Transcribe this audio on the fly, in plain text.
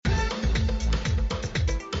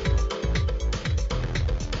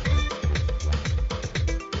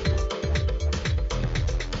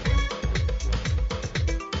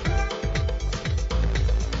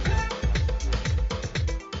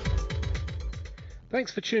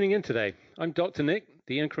Thanks for tuning in today. I'm Dr. Nick,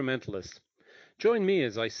 the Incrementalist. Join me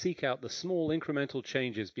as I seek out the small incremental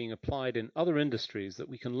changes being applied in other industries that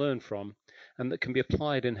we can learn from and that can be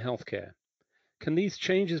applied in healthcare. Can these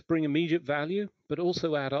changes bring immediate value, but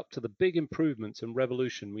also add up to the big improvements and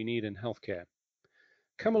revolution we need in healthcare?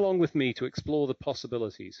 Come along with me to explore the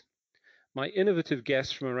possibilities. My innovative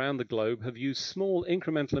guests from around the globe have used small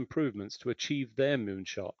incremental improvements to achieve their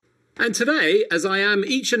moonshot. And today, as I am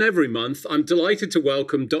each and every month, I'm delighted to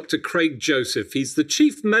welcome Dr. Craig Joseph. He's the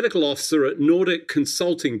Chief Medical Officer at Nordic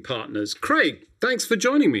Consulting Partners. Craig, thanks for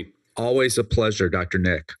joining me. Always a pleasure, Dr.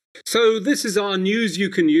 Nick. So this is our news you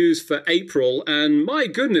can use for April, and my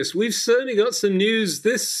goodness, we've certainly got some news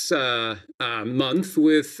this month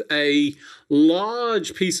with a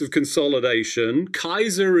large piece of consolidation.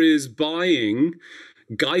 Kaiser is buying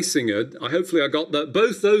Geisinger. Hopefully I got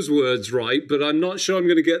both those words right, but I'm not sure I'm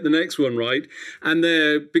going to get the next one right. And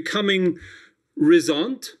they're becoming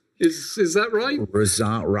Risant. Is that right?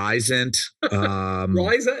 Risant.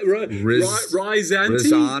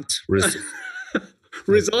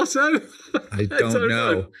 Risotto? I don't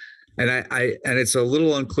know. And and it's a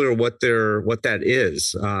little unclear what that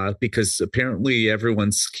is, because apparently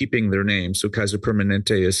everyone's keeping their name. So Kaiser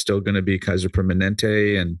Permanente is still going to be Kaiser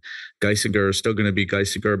Permanente, and Geisinger is still going to be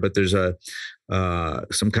Geisinger. But there's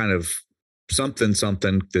some kind of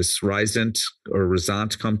something this Risant or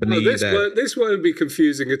Risant company. This won't be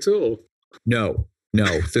confusing at all. No.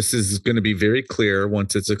 This is going to be very clear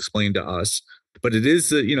once it's explained to us. But it is,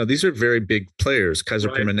 these are very big players. Kaiser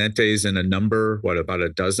Permanente is in a number, about a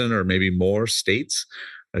dozen or maybe more states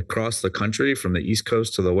across the country, from the East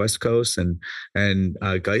Coast to the West Coast. And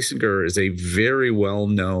Geisinger is a very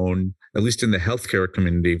well-known, at least in the healthcare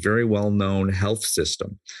community, very well-known health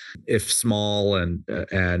system, if small and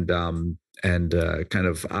kind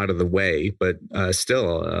of out of the way, but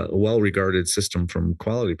still a well-regarded system from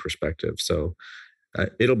quality perspective. So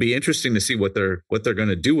it'll be interesting to see what they're going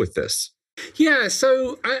to do with this. Yeah,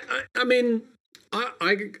 so I mean,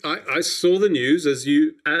 I saw the news as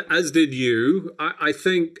did you. I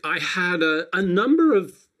think I had a number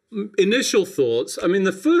of initial thoughts. I mean,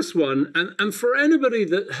 the first one, and for anybody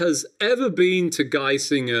that has ever been to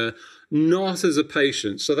Geisinger, not as a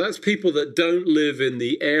patient, so that's people that don't live in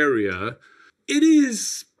the area, it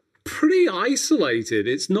is pretty isolated.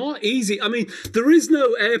 It's not easy. I mean, there is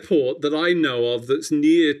no airport that I know of that's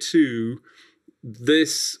near to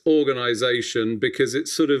this organization, because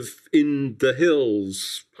it's sort of in the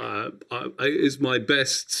hills, is my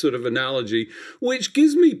best sort of analogy, which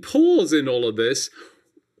gives me pause in all of this.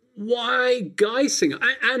 Why Geisinger?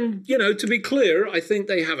 And, to be clear, I think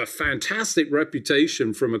they have a fantastic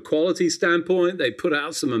reputation from a quality standpoint. They put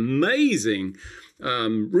out some amazing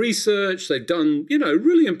research. They've done,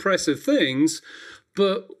 really impressive things.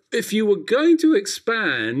 But if you were going to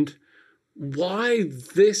expand, why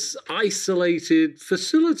this isolated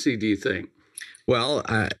facility, do you think? Well,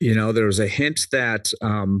 there was a hint that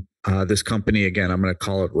this company, again, I'm going to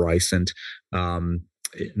call it Risant. I'm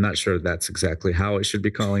not sure that's exactly how I should be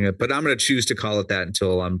calling it, but I'm going to choose to call it that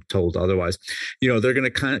until I'm told otherwise. They're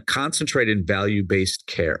going to concentrate in value-based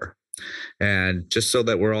care. And just so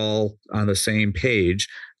that we're all on the same page,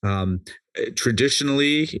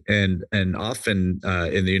 traditionally and often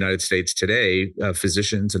in the United States today,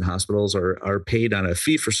 physicians and hospitals are paid on a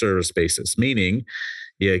fee-for-service basis, meaning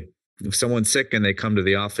if someone's sick and they come to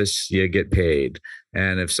the office, you get paid.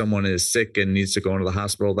 And if someone is sick and needs to go into the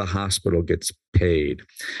hospital gets paid.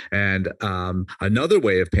 And another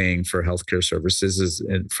way of paying for healthcare services is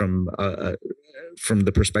from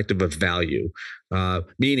the perspective of value,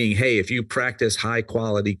 meaning, hey, if you practice high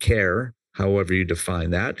quality care, however you define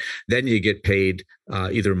that, then you get paid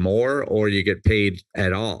either more or you get paid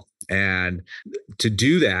at all. And to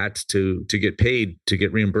do that, to get paid, to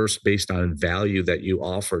get reimbursed based on value that you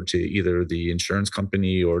offer to either the insurance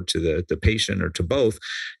company or to the patient or to both,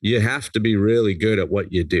 you have to be really good at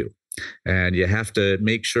what you do. And you have to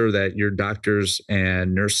make sure that your doctors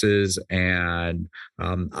and nurses and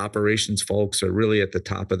operations folks are really at the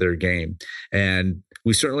top of their game. And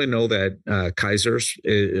we certainly know that Kaiser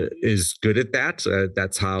is good at that.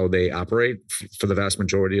 That's how they operate for the vast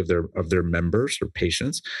majority of their members or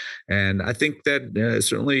patients. And I think that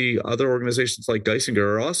certainly other organizations like Geisinger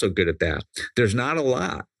are also good at that. There's not a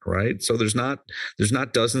lot. Right. So there's not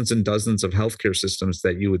dozens and dozens of healthcare systems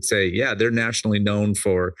that you would say, yeah, they're nationally known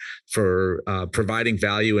for providing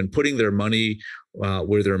value and putting their money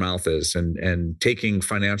where their mouth is and taking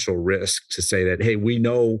financial risk to say that, hey, we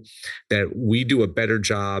know that we do a better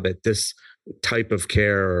job at this type of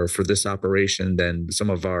care or for this operation than some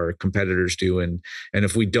of our competitors do. And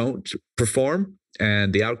if we don't perform,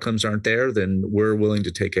 and the outcomes aren't there, then we're willing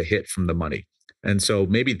to take a hit from the money. And so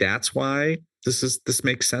maybe that's why this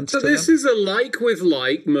makes sense So to this them. is a like with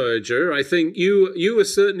like merger. I think you were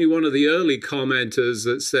certainly one of the early commenters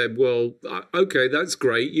that said, "Well, okay, that's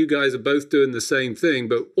great. You guys are both doing the same thing,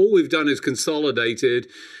 but all we've done is consolidated,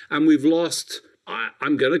 and we've lost."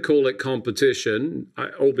 I'm going to call it competition,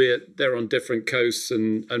 albeit they're on different coasts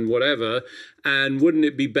and whatever. And wouldn't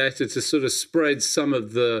it be better to sort of spread some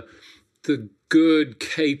of the good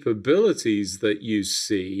capabilities that you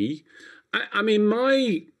see? I mean,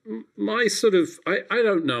 my sort of I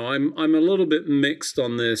don't know. I'm a little bit mixed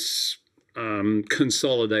on this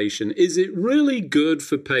consolidation. Is it really good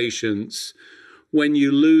for patients when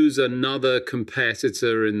you lose another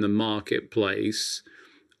competitor in the marketplace?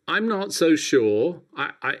 I'm not so sure.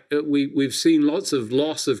 We've seen lots of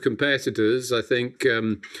loss of competitors. I think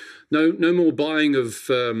no more buying of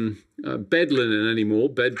bed linen anymore.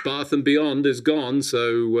 Bed Bath and Beyond is gone.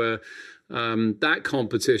 So that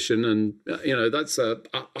competition, and that's a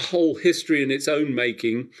whole history in its own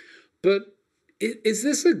making. But is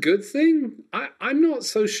this a good thing? I'm not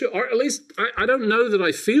so sure. Or at least I don't know that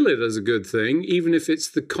I feel it as a good thing, even if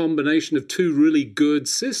it's the combination of two really good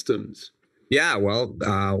systems. Yeah, well,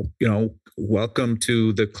 welcome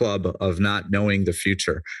to the club of not knowing the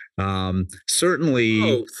future. Certainly.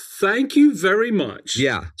 Oh, thank you very much.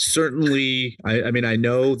 Yeah, certainly. I mean, I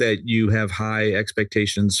know that you have high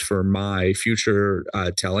expectations for my future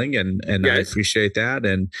telling, and yes. I appreciate that.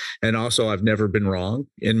 And also, I've never been wrong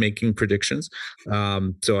in making predictions.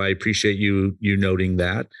 So I appreciate you noting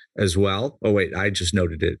that as well. Oh, wait, I just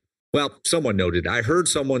noted it. Well, someone noted. I heard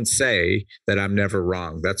someone say that I'm never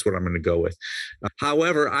wrong. That's what I'm going to go with.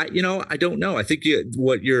 However, I don't know. I think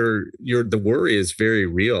what the worry is very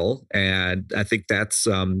real, and I think that's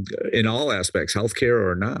in all aspects, healthcare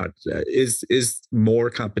or not. Is more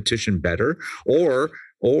competition better, or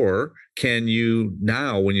can you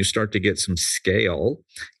now, when you start to get some scale,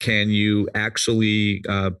 can you actually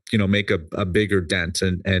make a bigger dent?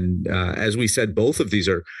 And as we said, both of these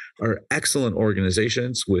are excellent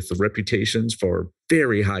organizations with reputations for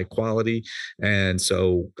very high quality. And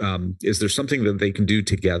so is there something that they can do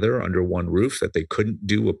together under one roof that they couldn't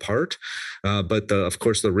do apart? But of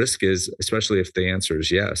course, the risk is, especially if the answer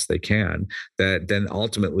is yes, they can, that then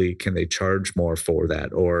ultimately, can they charge more for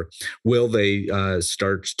that? Or will they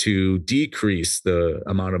start to decrease the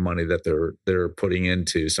amount of money that they're putting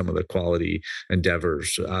into some of the quality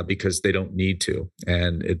endeavors because they don't need to?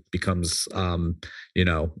 And it becomes,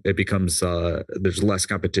 there's less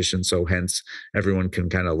competition. So hence everyone can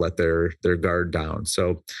kind of let their guard down.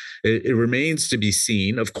 So it remains to be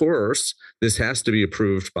seen. Of course, this has to be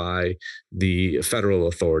approved by the federal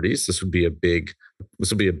authorities. This will be a big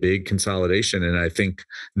consolidation. And I think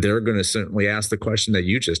they're going to certainly ask the question that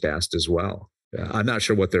you just asked as well. I'm not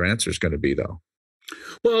sure what their answer is going to be, though.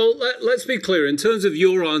 Well, let's be clear. In terms of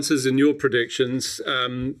your answers and your predictions,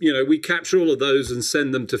 we capture all of those and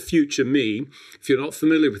send them to Future Me. If you're not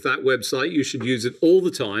familiar with that website, you should use it all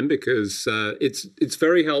the time because it's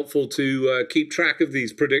very helpful to keep track of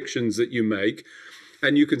these predictions that you make.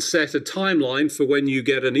 And you can set a timeline for when you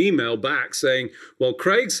get an email back saying, well,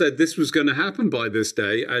 Craig said this was going to happen by this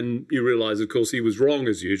day. And you realize, of course, he was wrong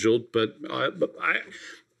as usual. But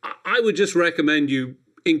I would just recommend you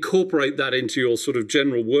incorporate that into your sort of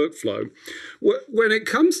general workflow. When it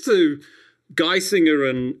comes to Geisinger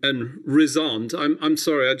and Rizant, I'm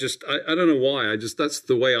sorry, I don't know why. That's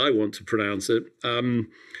the way I want to pronounce it. I'm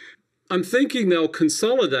thinking they'll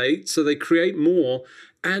consolidate so they create more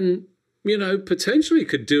and, potentially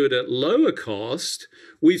could do it at lower cost.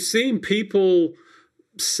 We've seen people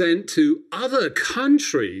sent to other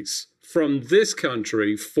countries from this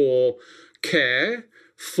country for care,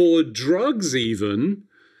 for drugs even.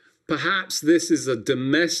 Perhaps this is a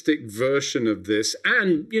domestic version of this.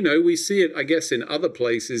 And, we see it, I guess, in other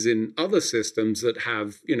places, in other systems that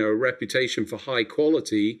have, a reputation for high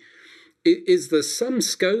quality. Is there some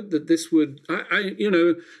scope that this would,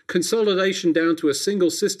 consolidation down to a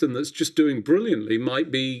single system that's just doing brilliantly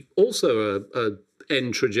might be also a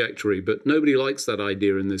end trajectory, but nobody likes that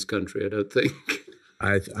idea in this country, I don't think.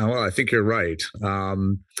 I think you're right.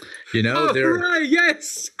 Hooray,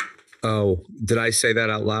 yes! Oh, did I say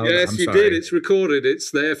that out loud? Yes, you did. It's recorded.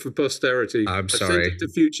 It's there for posterity. I'm sorry. I sent it to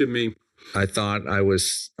Future Me. I thought I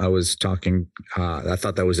was talking. I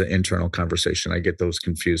thought that was an internal conversation. I get those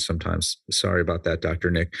confused sometimes. Sorry about that, Dr.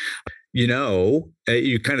 Nick.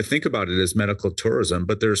 You kind of think about it as medical tourism,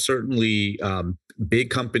 but there are certainly big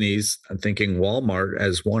companies, I'm thinking Walmart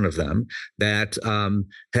as one of them, that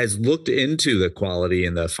has looked into the quality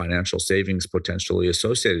and the financial savings potentially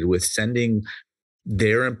associated with sending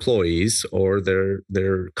their employees or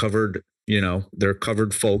their covered, their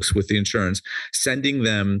covered folks with the insurance, sending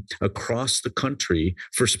them across the country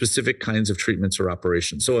for specific kinds of treatments or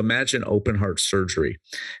operations. So imagine open heart surgery.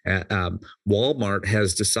 Walmart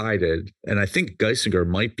has decided, and I think Geisinger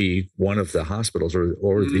might be one of the hospitals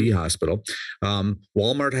or the hospital.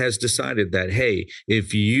 Walmart has decided that, hey,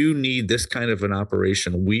 if you need this kind of an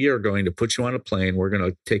operation, we are going to put you on a plane. We're going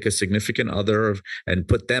to take a significant other and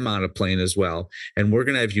put them on a plane as well. And we're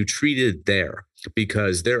going to have you treated there,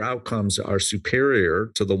 because their outcomes are superior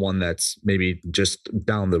to the one that's maybe just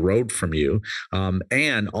down the road from you.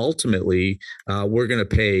 And ultimately, we're going to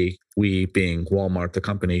pay, we being Walmart, the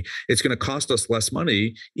company, it's going to cost us less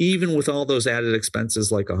money, even with all those added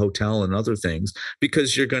expenses like a hotel and other things,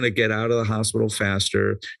 because you're going to get out of the hospital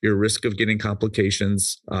faster. Your risk of getting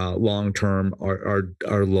complications long-term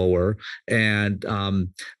are lower. And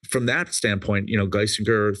from that standpoint,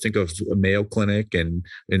 Geisinger, think of a Mayo Clinic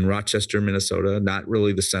in Rochester, Minnesota, not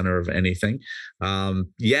really the center of anything,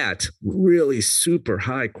 yet really super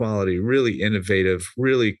high quality, really innovative,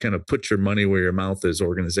 really kind of put your money where your mouth is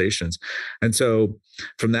organizations. And so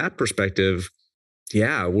from that perspective,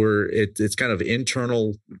 yeah, it's kind of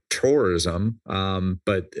internal tourism.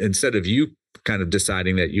 But instead of you kind of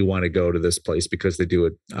deciding that you want to go to this place because they do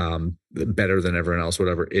it better than everyone else,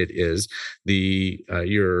 whatever it is,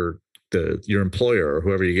 your employer or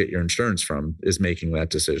whoever you get your insurance from is making that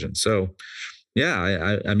decision. So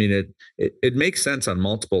yeah, I mean, it makes sense on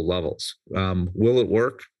multiple levels. Will it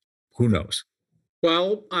work? Who knows?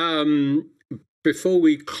 Well, before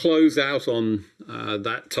we close out on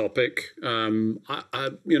that topic,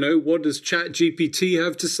 what does ChatGPT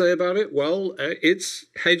have to say about it? Well, it's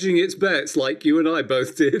hedging its bets, like you and I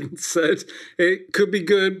both did, and said it could be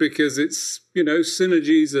good because it's,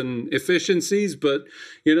 synergies and efficiencies, but,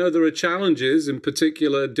 there are challenges, in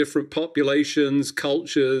particular, different populations,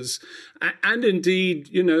 cultures, and indeed,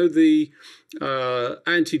 the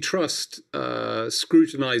antitrust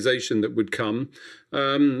scrutinization that would come.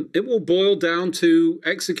 It will boil down to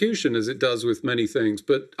execution, as it does with many things.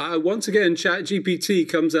 But once again, ChatGPT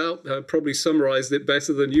comes out, probably summarized it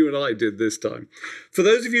better than you and I did this time. For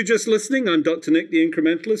those of you just listening, I'm Dr. Nick, the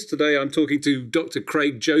Incrementalist. Today I'm talking to Dr.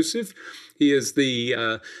 Craig Joseph. He is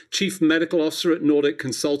the Chief Medical Officer at Nordic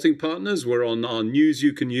Consulting Partners. We're on our News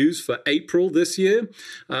You Can Use for April this year.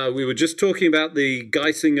 We were just talking about the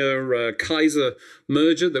Geisinger-Kaiser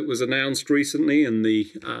merger that was announced recently, and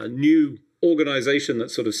the new organization that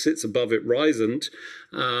sort of sits above it, Risant.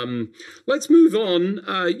 Let's move on.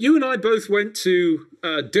 You and I both went to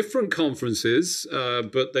different conferences,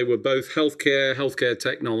 but they were both healthcare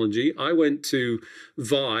technology. I went to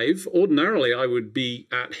Vive. Ordinarily, I would be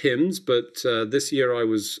at HIMSS, but this year I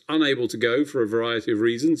was unable to go for a variety of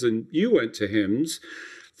reasons, and you went to HIMSS.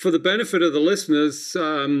 For the benefit of the listeners,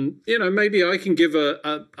 maybe I can give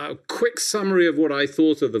a quick summary of what I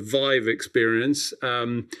thought of the Vive experience.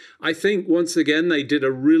 I think, once again, they did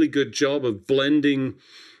a really good job of blending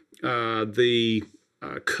the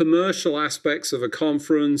commercial aspects of a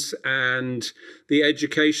conference and the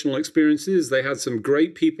educational experiences. They had some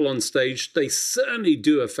great people on stage. They certainly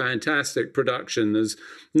do a fantastic production. There's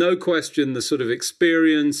no question the sort of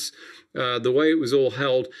experience, the way it was all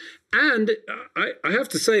held. And I have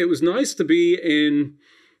to say, it was nice to be in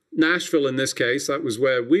Nashville in this case. That was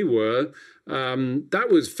where we were. That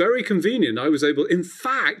was very convenient. I was able, in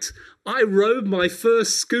fact, I rode my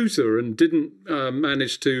first scooter and didn't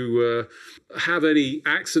manage to have any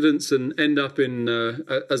accidents and end up in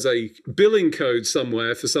as a billing code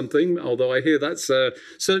somewhere for something, although I hear that's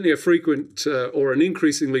certainly a frequent or an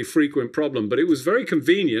increasingly frequent problem. But it was very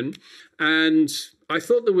convenient, and I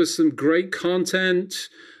thought there was some great content.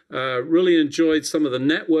 Really enjoyed some of the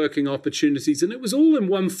networking opportunities, and it was all in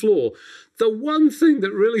one floor. The one thing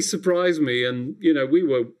that really surprised me, and we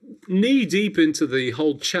were knee deep into the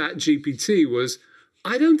whole Chat GPT, was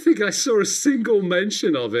I don't think I saw a single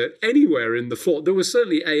mention of it anywhere in the floor. There was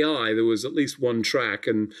certainly AI. There was at least one track,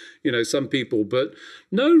 and some people, but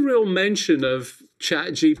no real mention of Chat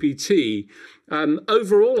GPT.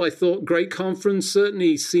 Overall, I thought great conference.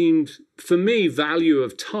 Certainly seemed, for me, value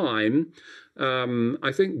of time.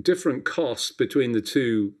 I think different costs between the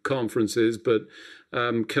two conferences, but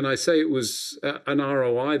can I say it was an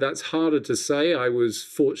ROI? That's harder to say. I was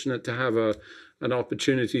fortunate to have an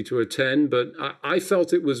opportunity to attend, but I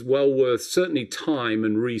felt it was well worth certainly time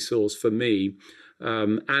and resource for me,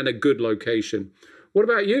 and a good location. What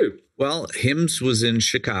about you? Well, HIMSS was in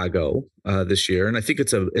Chicago this year, and I think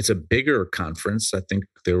it's a bigger conference. I think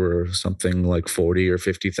there were something like 40 or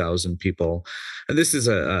 50,000 people, and this is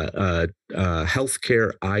a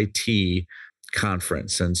healthcare IT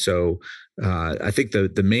conference, and so I think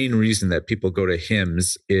the main reason that people go to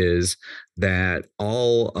HIMSS is that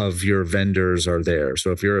all of your vendors are there.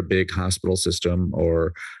 So if you're a big hospital system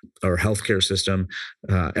or healthcare system,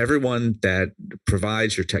 everyone that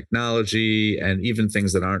provides your technology and even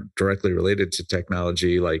things that aren't directly related to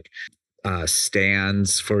technology, like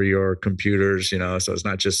stands for your computers, so it's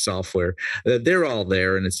not just software. They're all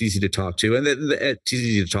there, and it's easy to talk to, and it's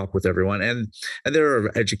easy to talk with everyone. And there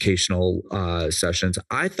are educational sessions.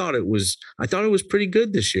 I thought it was pretty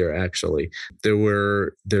good this year. Actually, there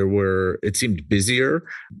were. It seemed busier.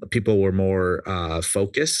 People were more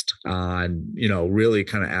focused on really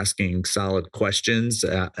kind of asking solid questions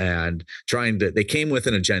and trying to. They came with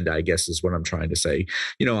an agenda, I guess, is what I'm trying to say.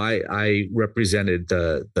 I represented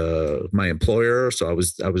my employer, so I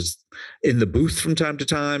was in the booth from time to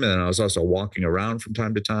time, and then I was also walking around from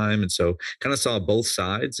time to time, and so kind of saw both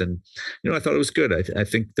sides. And I thought it was good. I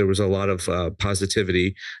think there was a lot of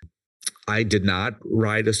positivity. I did not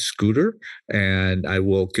ride a scooter, and I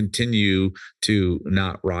will continue to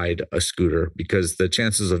not ride a scooter because the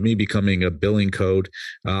chances of me becoming a billing code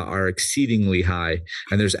are exceedingly high.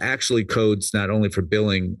 And there's actually codes not only for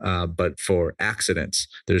billing, but for accidents.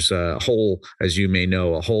 There's a whole, as you may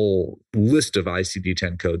know, a whole list of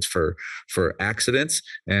ICD-10 codes for accidents.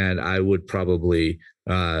 And I would probably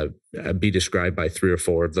be described by 3 or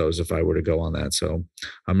 4 of those if I were to go on that. So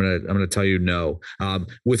I'm gonna tell you no.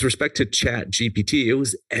 With respect to Chat GPT, it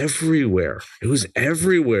was everywhere. It was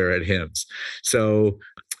everywhere at HIMSS. So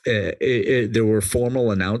there were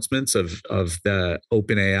formal announcements of the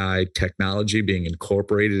OpenAI technology being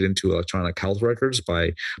incorporated into electronic health records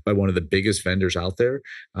by one of the biggest vendors out there.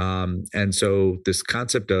 And so this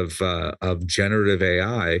concept of generative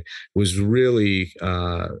AI was really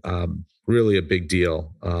really a big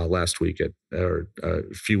deal last week or a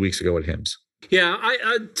few weeks ago at HIMSS. Yeah,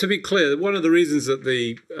 to be clear, one of the reasons that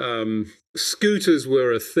the scooters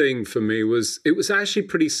were a thing for me was it was actually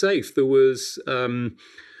pretty safe. There was I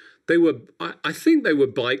think they were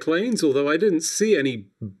bike lanes, although I didn't see any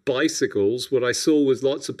bicycles. What I saw was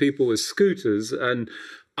lots of people with scooters. And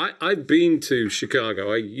I've been to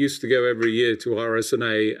Chicago. I used to go every year to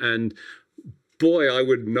RSNA, and boy, I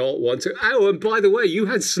would not want to. Oh, and by the way, you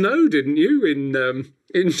had snow, didn't you,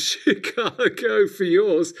 in Chicago for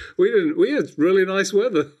yours? We didn't. We had really nice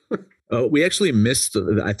weather. We actually missed.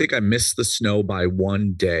 I think I missed the snow by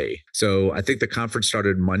one day. So I think the conference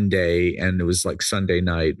started Monday, and it was like Sunday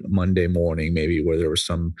night, Monday morning, maybe, where there was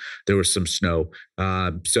some snow.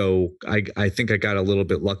 So I think I got a little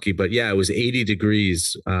bit lucky, but yeah, it was 80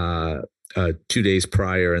 degrees 2 days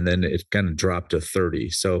prior, and then it kind of dropped to 30.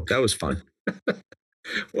 So that was fun.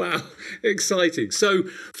 Wow, exciting. So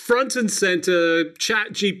front and center,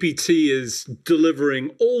 ChatGPT is delivering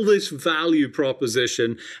all this value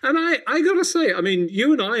proposition. And I got to say, I mean,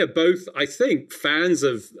 you and I are both, I think, fans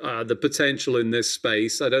of the potential in this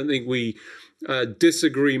space. I don't think we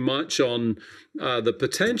disagree much on the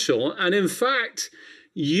potential. And in fact,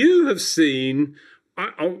 you have seen...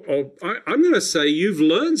 I'm going to say you've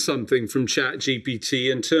learned something from ChatGPT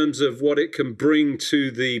in terms of what it can bring to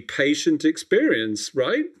the patient experience,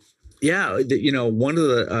 right? Yeah, one of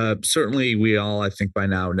the certainly we all, I think, by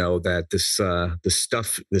now know that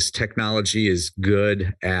this technology is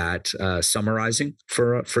good at summarizing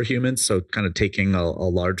for humans. So kind of taking a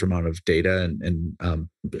large amount of data and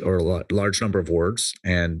or a large number of words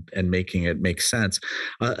and making it make sense.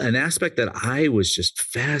 An aspect that I was just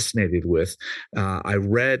fascinated with. I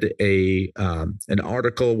read an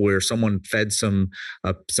article where someone fed some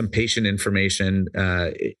patient information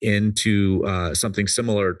into something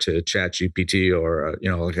similar to ChatGPT, or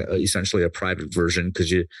essentially a private version, because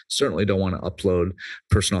you certainly don't want to upload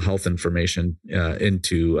personal health information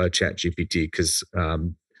into ChatGPT, because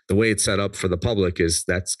the way it's set up for the public is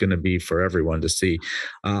that's going to be for everyone to see.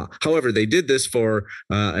 However, they did this for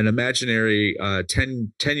an imaginary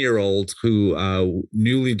 10-year-old who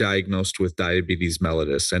newly diagnosed with diabetes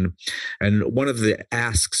mellitus, and one of the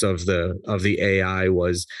asks of the AI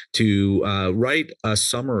was to write a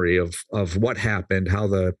summary of what happened, how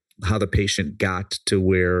the patient got to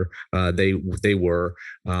where they were,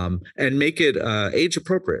 and make it age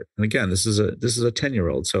appropriate. And again, this is a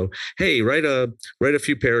 10-year-old. So hey, write a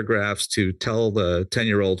few paragraphs to tell the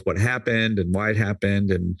 10-year-old what happened and why it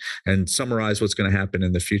happened, and summarize what's going to happen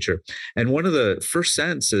in the future. And one of the first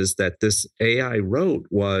sentences that this AI wrote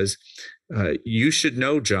was, "You should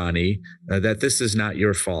know, Johnny, that this is not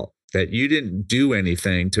your fault. That you didn't do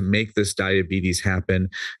anything to make this diabetes happen.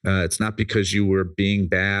 It's not because you were being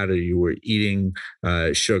bad or you were eating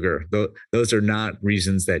sugar. Those are not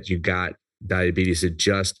reasons that you got diabetes. It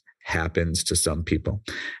just happens to some people."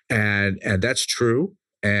 And that's true.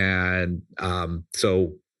 And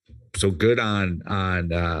so good on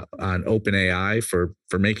OpenAI for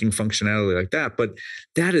making functionality like that. But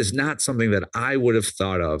that is not something that I would have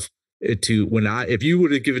thought of to when I if you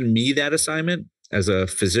would have given me that assignment as a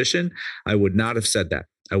physician, I would not have said that.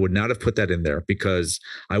 I would not have put that in there because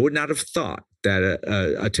I would not have thought that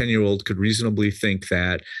a 10-year-old could reasonably think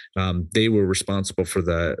that they were responsible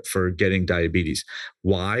for getting diabetes.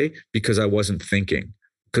 Why? Because I wasn't thinking.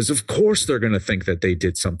 Because of course they're going to think that they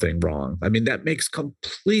did something wrong. I mean, that makes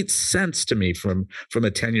complete sense to me from a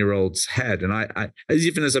 10-year-old's head. And I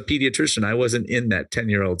even as a pediatrician, I wasn't in that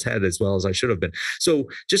 10-year-old's head as well as I should have been. So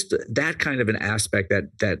just that kind of an aspect,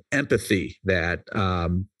 that empathy that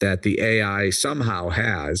that the AI somehow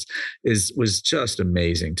has was just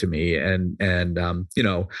amazing to me. And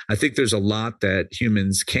I think there's a lot that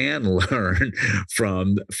humans can learn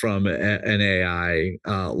from an AI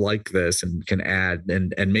like this, and can add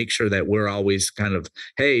and make sure that we're always kind of,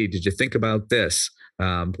 hey, did you think about this?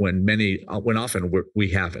 When often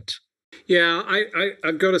we haven't. Yeah,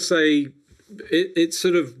 I've got to say, it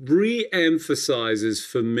sort of re-emphasizes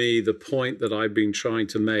for me the point that I've been trying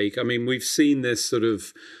to make. I mean, we've seen this sort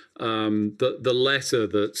of the letter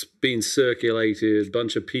that's been circulated, a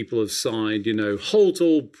bunch of people have signed, halt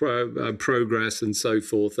all progress and so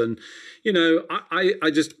forth. And,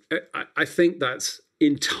 I think that's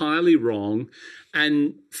entirely wrong.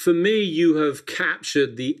 And for me, you have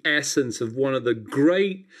captured the essence of one of the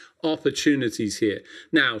great opportunities here.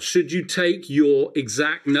 Now, should you take your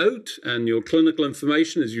exact note and your clinical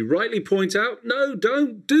information, as you rightly point out? No,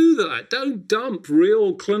 don't do that. Don't dump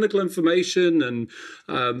real clinical information and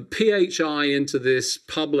PHI into this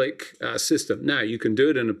public system. Now, you can do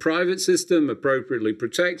it in a private system, appropriately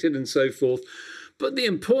protected and so forth. But the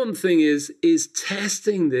important thing is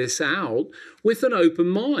testing this out with an open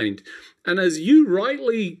mind. And as you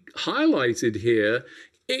rightly highlighted here,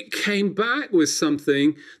 it came back with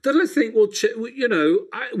something that I think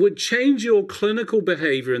would change your clinical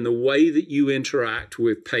behavior and the way that you interact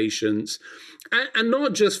with patients. And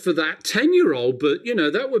not just for that 10-year-old, but,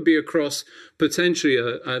 that would be across potentially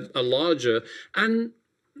a larger. And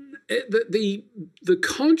the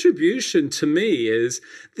contribution to me is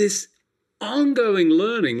this ongoing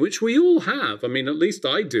learning, which we all have. I mean, at least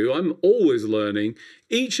I do. I'm always learning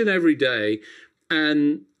each and every day.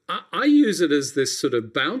 And I use it as this sort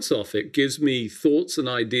of bounce off. It gives me thoughts and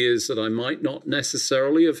ideas that I might not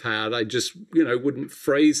necessarily have had. I just, wouldn't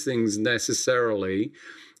phrase things necessarily.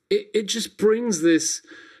 It just brings this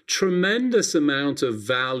tremendous amount of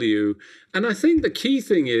value. And I think the key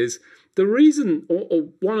thing is the reason, or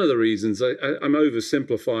one of the reasons, I'm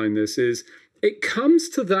oversimplifying this, is it comes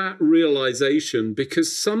to that realization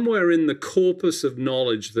because somewhere in the corpus of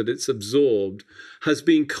knowledge that it's absorbed has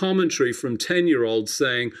been commentary from 10-year-olds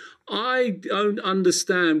saying, I don't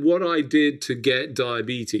understand what I did to get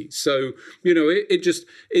diabetes. So,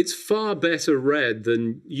 it's far better read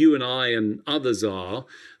than you and I and others are.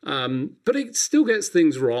 But it still gets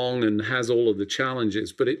things wrong and has all of the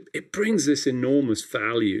challenges, but it brings this enormous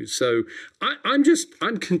value. So I'm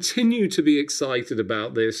continue to be excited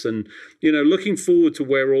about this and, looking forward to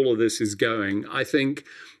where all of this is going. I think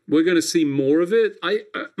we're going to see more of it.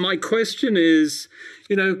 My question is,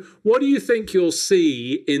 what do you think you'll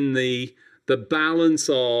see in the balance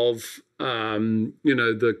of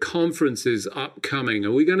the conferences upcoming?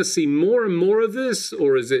 Are we going to see more and more of this,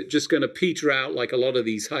 or is it just going to peter out like a lot of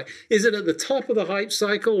these is it at the top of the hype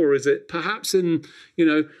cycle, or is it perhaps in,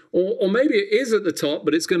 or maybe it is at the top,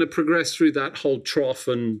 but it's going to progress through that whole trough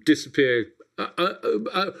and disappear,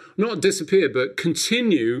 not disappear, but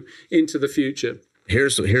continue into the future?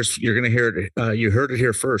 Here's you're going to hear it. You heard it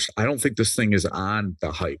here first. I don't think this thing is on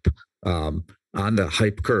the hype. On the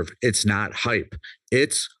hype curve. It's not hype.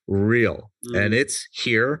 It's real. And it's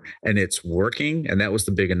here and it's working. And that was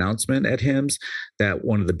the big announcement at HIMSS, that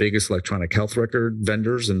one of the biggest electronic health record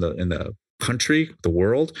vendors in the country, the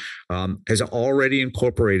world, has already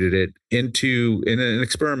incorporated it in an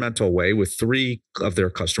experimental way with 3 of their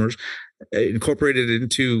customers, incorporated it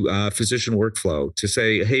into physician workflow to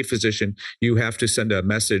say, hey, physician, you have to send a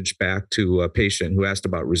message back to a patient who asked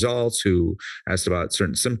about results, who asked about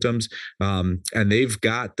certain symptoms. And they've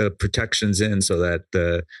got the protections in so that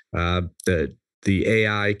the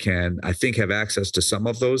AI can, I think, have access to some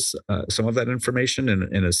of that information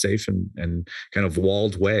in a safe and kind of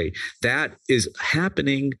walled way. That is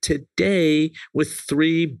happening today with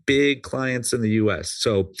 3 big clients in the US.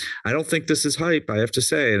 So I don't think this is hype, I have to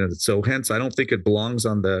say. And so hence, I don't think it belongs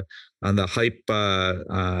on the hype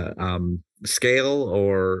scale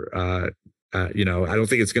or I don't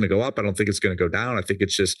think it's going to go up. I don't think it's going to go down. I think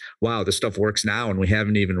it's just, wow, this stuff works now, and we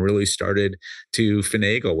haven't even really started to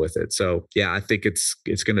finagle with it. So yeah, I think it's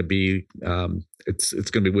going to be it's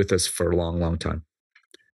going to be with us for a long, long time.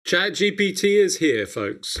 ChatGPT is here,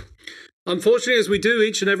 folks. Unfortunately, as we do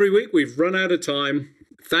each and every week, we've run out of time.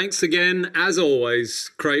 Thanks again, as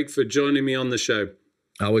always, Craig, for joining me on the show.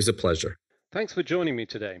 Always a pleasure. Thanks for joining me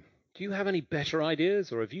today. Do you have any better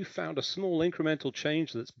ideas, or have you found a small incremental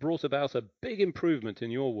change that's brought about a big improvement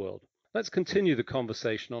in your world? Let's continue the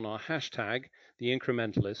conversation on our hashtag, The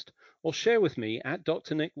Incrementalist, or share with me at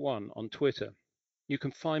Dr. Nick1 on Twitter. You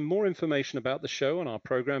can find more information about the show on our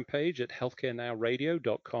program page at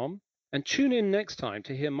healthcarenowradio.com. And tune in next time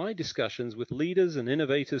to hear my discussions with leaders and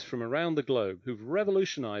innovators from around the globe who've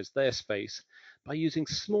revolutionized their space by using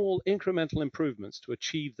small incremental improvements to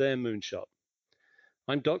achieve their moonshot.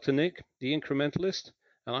 I'm Dr. Nick, the Incrementalist,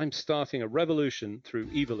 and I'm starting a revolution through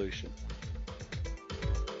evolution.